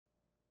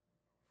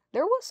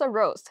There was a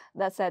roast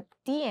that said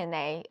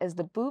DNA is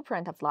the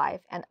blueprint of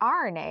life and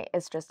RNA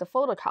is just a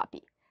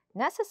photocopy.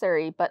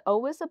 Necessary, but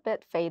always a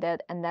bit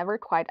faded and never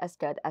quite as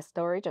good as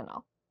the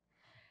original.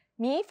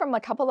 Me from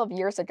a couple of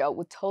years ago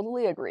would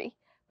totally agree,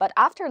 but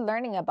after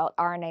learning about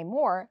RNA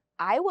more,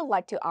 I would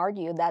like to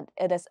argue that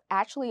it is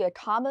actually a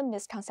common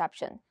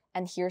misconception,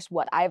 and here's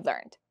what I've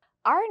learned.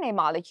 RNA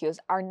molecules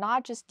are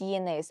not just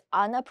DNA's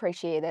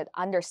unappreciated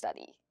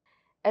understudy.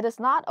 It is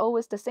not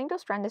always the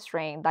single-stranded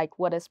strain like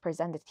what is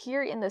presented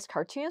here in this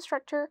cartoon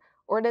structure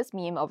or this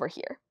meme over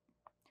here.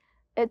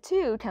 It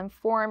too can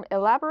form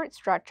elaborate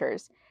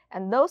structures,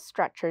 and those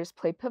structures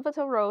play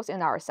pivotal roles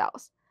in our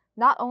cells,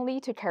 not only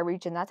to carry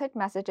genetic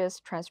messages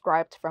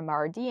transcribed from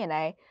our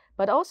DNA,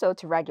 but also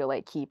to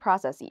regulate key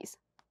processes.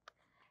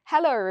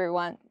 Hello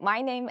everyone,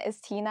 my name is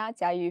Tina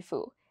Jiayu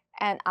Fu,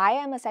 and I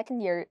am a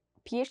second-year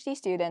PhD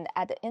student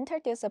at the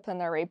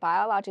Interdisciplinary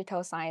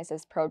Biological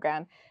Sciences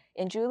program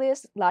in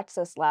Julius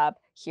Lutz's lab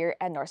here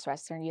at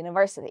Northwestern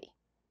University.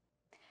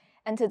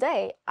 And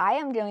today, I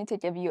am going to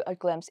give you a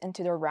glimpse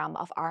into the realm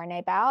of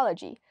RNA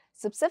biology,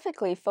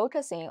 specifically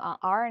focusing on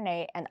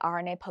RNA and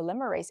RNA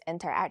polymerase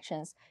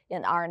interactions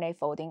in RNA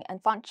folding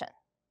and function.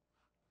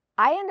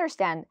 I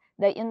understand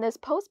that in this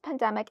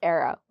post-pandemic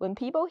era, when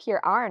people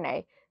hear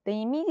RNA,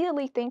 they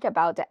immediately think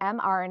about the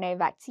mRNA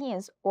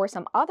vaccines or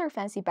some other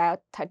fancy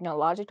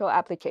biotechnological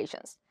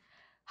applications.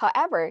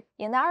 However,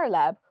 in our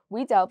lab,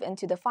 we delve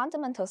into the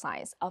fundamental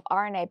science of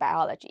RNA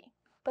biology.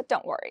 But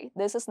don't worry,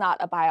 this is not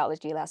a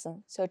biology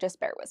lesson, so just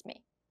bear with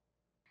me.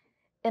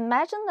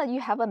 Imagine that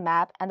you have a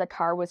map and a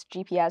car with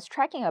GPS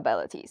tracking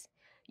abilities.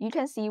 You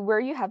can see where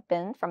you have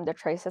been from the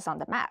traces on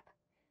the map.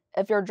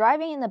 If you're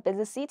driving in a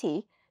busy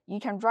city, you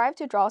can drive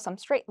to draw some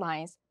straight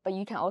lines, but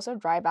you can also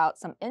drive out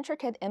some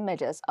intricate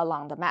images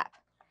along the map.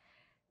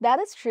 That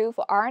is true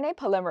for RNA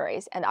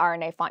polymerase and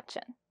RNA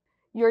function.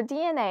 Your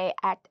DNA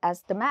acts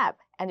as the map,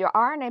 and your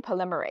RNA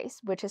polymerase,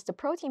 which is the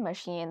protein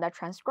machine that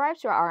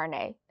transcribes your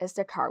RNA, is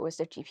the car with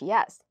the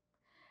GPS.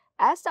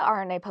 As the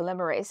RNA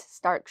polymerase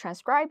starts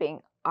transcribing,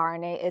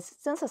 RNA is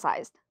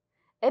synthesized.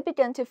 It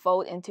begins to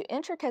fold into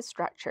intricate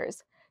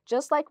structures,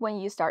 just like when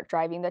you start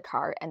driving the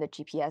car and the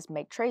GPS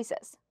make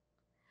traces.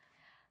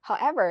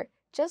 However,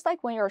 just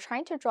like when you're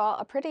trying to draw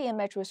a pretty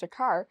image with your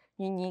car,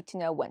 you need to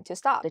know when to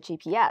stop the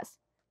GPS.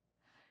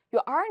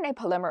 Your RNA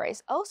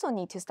polymerase also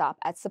needs to stop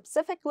at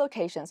specific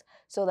locations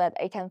so that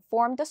it can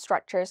form the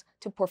structures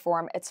to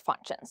perform its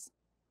functions.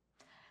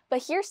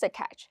 But here's the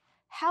catch.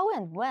 How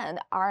and when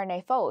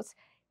RNA folds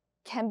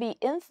can be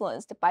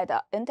influenced by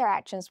the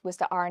interactions with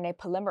the RNA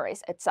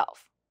polymerase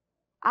itself.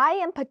 I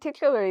am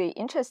particularly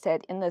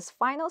interested in this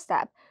final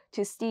step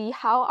to see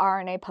how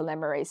RNA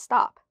polymerase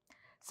stop,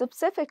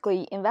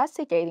 specifically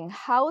investigating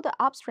how the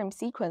upstream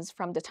sequence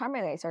from the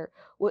terminator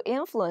will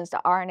influence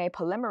the RNA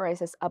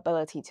polymerase's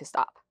ability to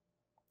stop.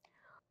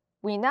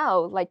 We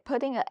know, like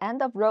putting an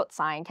end-of-road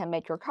sign can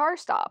make your car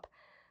stop,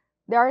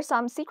 there are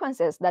some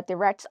sequences that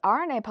direct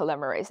RNA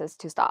polymerases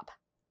to stop.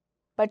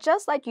 But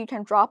just like you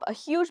can drop a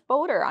huge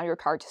boulder on your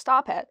car to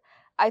stop it,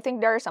 I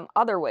think there are some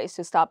other ways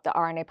to stop the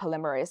RNA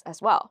polymerase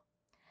as well.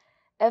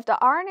 If the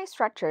RNA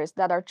structures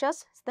that are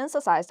just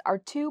synthesized are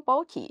too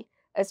bulky,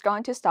 it's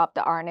going to stop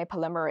the RNA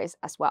polymerase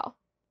as well.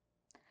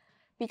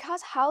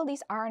 Because how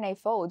these RNA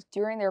fold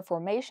during their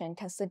formation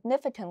can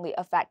significantly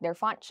affect their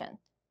function,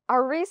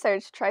 our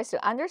research tries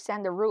to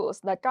understand the rules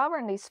that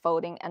govern these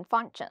folding and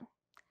function.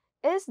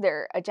 Is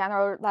there a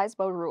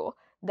generalizable rule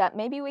that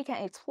maybe we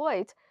can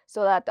exploit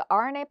so that the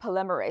RNA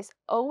polymerase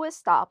always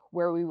stops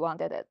where we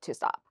wanted it to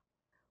stop?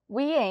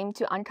 We aim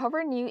to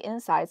uncover new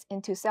insights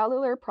into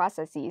cellular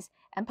processes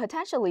and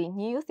potentially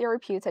new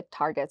therapeutic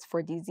targets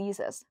for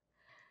diseases.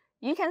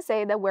 You can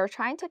say that we're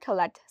trying to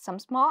collect some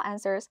small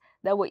answers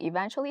that will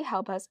eventually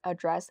help us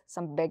address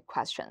some big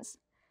questions.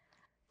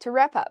 To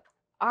wrap up,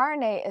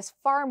 RNA is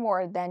far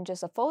more than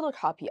just a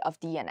photocopy of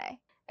DNA.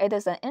 It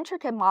is an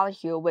intricate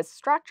molecule with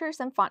structures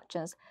and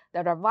functions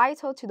that are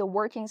vital to the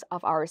workings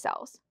of our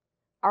cells.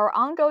 Our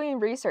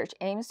ongoing research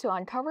aims to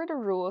uncover the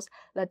rules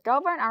that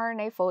govern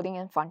RNA folding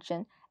and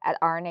function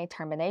at RNA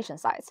termination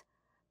sites,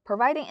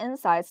 providing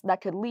insights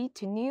that could lead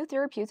to new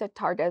therapeutic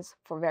targets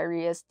for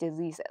various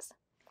diseases.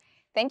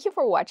 Thank you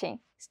for watching.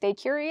 Stay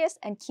curious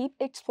and keep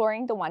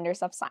exploring the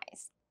wonders of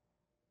science.